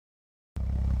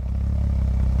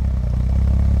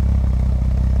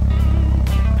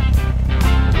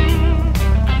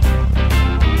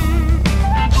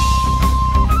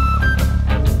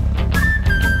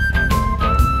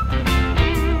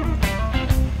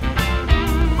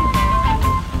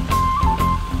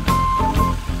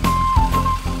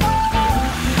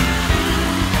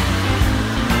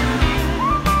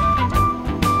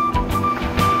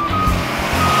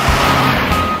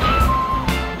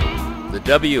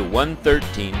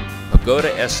W113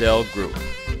 Pagoda SL Group,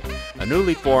 a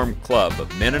newly formed club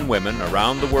of men and women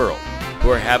around the world who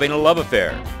are having a love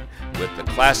affair with the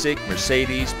classic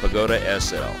Mercedes Pagoda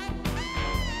SL.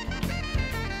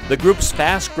 The group's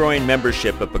fast-growing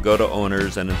membership of Pagoda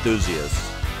owners and enthusiasts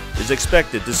is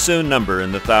expected to soon number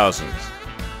in the thousands.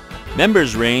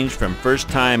 Members range from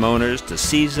first-time owners to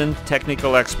seasoned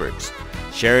technical experts,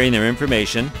 sharing their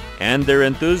information and their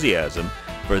enthusiasm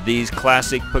for these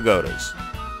classic pagodas.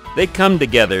 They come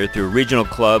together through regional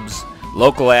clubs,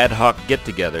 local ad hoc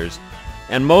get-togethers,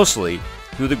 and mostly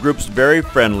through the group's very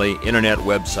friendly internet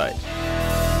website.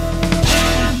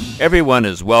 Everyone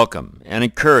is welcome and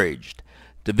encouraged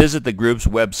to visit the group's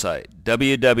website,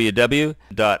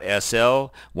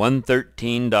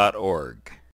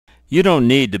 www.sl113.org. You don't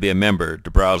need to be a member to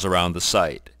browse around the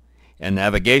site, and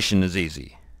navigation is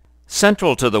easy.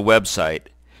 Central to the website,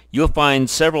 you'll find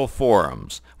several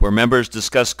forums where members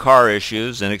discuss car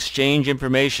issues and exchange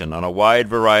information on a wide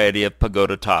variety of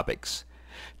Pagoda topics,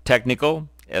 technical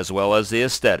as well as the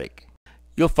aesthetic.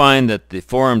 You'll find that the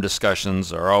forum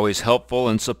discussions are always helpful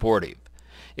and supportive.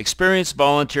 Experienced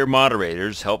volunteer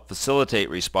moderators help facilitate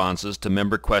responses to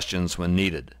member questions when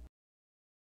needed.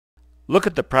 Look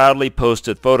at the proudly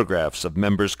posted photographs of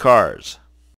members' cars.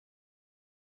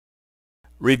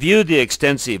 Review the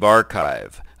extensive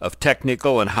archive of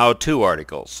technical and how-to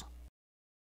articles.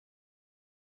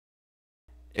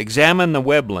 Examine the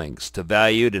web links to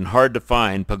valued and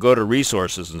hard-to-find Pagoda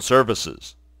resources and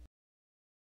services.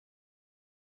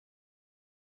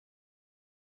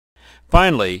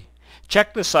 Finally,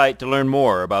 check the site to learn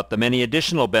more about the many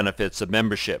additional benefits of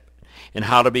membership and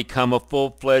how to become a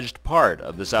full-fledged part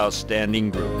of this outstanding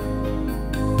group.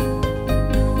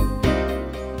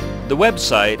 The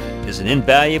website is an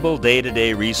invaluable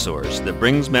day-to-day resource that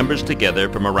brings members together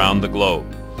from around the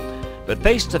globe. But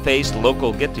face-to-face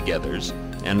local get-togethers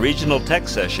and regional tech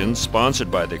sessions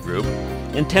sponsored by the group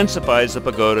intensifies the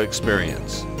Pagoda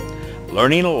experience,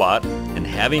 learning a lot and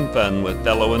having fun with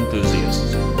fellow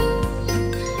enthusiasts.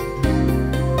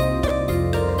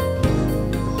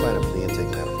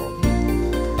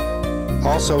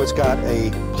 Also, it's got a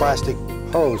plastic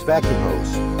hose, vacuum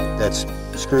hose, that's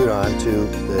screwed on to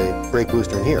the brake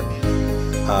booster in here.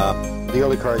 The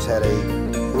early cars had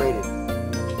a braided.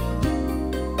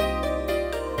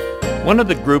 One of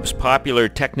the group's popular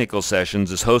technical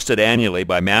sessions is hosted annually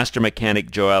by master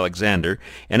mechanic Joe Alexander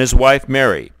and his wife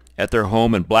Mary at their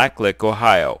home in Blacklick,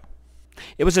 Ohio.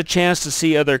 It was a chance to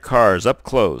see other cars up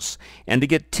close and to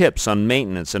get tips on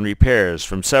maintenance and repairs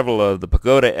from several of the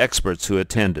Pagoda experts who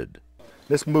attended.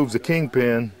 This moves the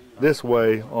kingpin this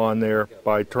way on there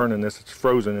by turning this. It's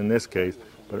frozen in this case,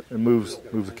 but it moves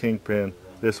the kingpin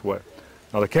this way.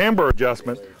 Now the camber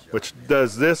adjustment, which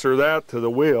does this or that to the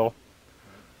wheel,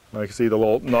 I can see the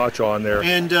little notch on there.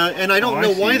 And I don't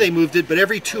know why they moved it, but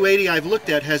every 280 I've looked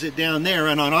at has it down there,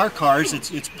 and on our cars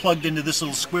it's plugged into this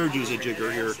little square jigger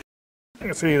here. You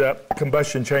can see that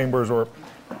combustion chambers were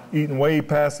eating way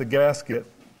past the gasket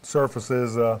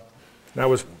surfaces. That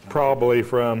was probably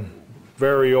from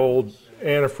very old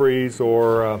antifreeze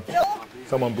or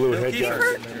someone blew a head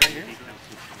gasket.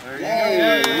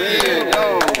 There you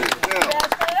go.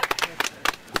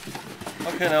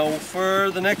 Okay, now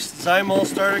for the next Zymol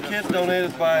starter kit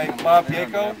donated by Bob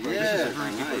Yako. Yeah.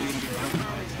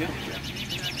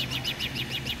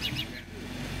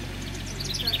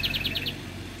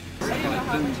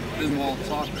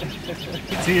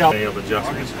 See how many of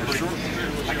adjustments.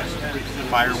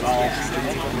 Firewall,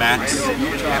 mats,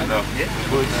 and the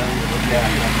hoods.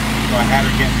 So I had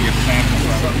her get me a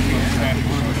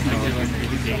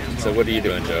sample. So what are you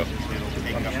doing, Joe?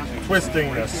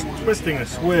 Twisting the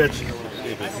switch.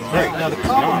 Right, now the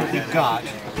problem that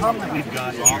we've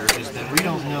got here is that we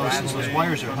don't know, since those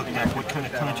wires are hooked up, what kind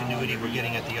of continuity we're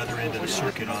getting at the other end of the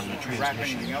circuit on the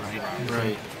transmission, right?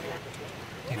 Right.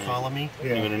 Do you follow me?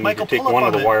 Yeah. Michael, take one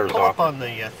of the wires pull off. up on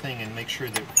the thing and make sure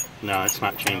that... No, it's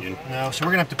not changing. No, so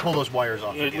we're going to have to pull those wires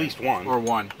off At again. least one. Or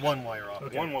one. One wire off.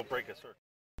 Okay. One will break a circuit.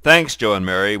 Thanks, Joe and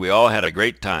Mary. We all had a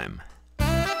great time.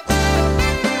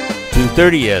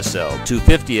 230 SL,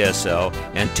 250 SL,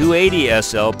 and 280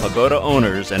 SL Pagoda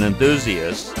owners and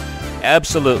enthusiasts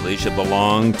absolutely should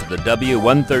belong to the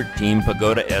W113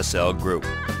 Pagoda SL Group.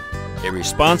 A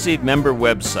responsive member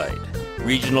website,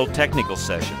 regional technical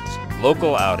sessions,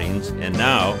 local outings, and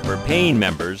now, for paying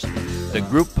members, the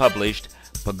group-published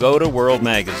Pagoda World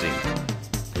magazine.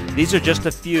 These are just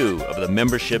a few of the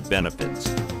membership benefits.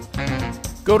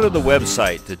 Go to the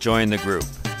website to join the group.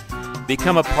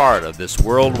 Become a part of this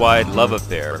worldwide love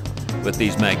affair with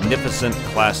these magnificent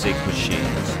classic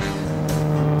machines.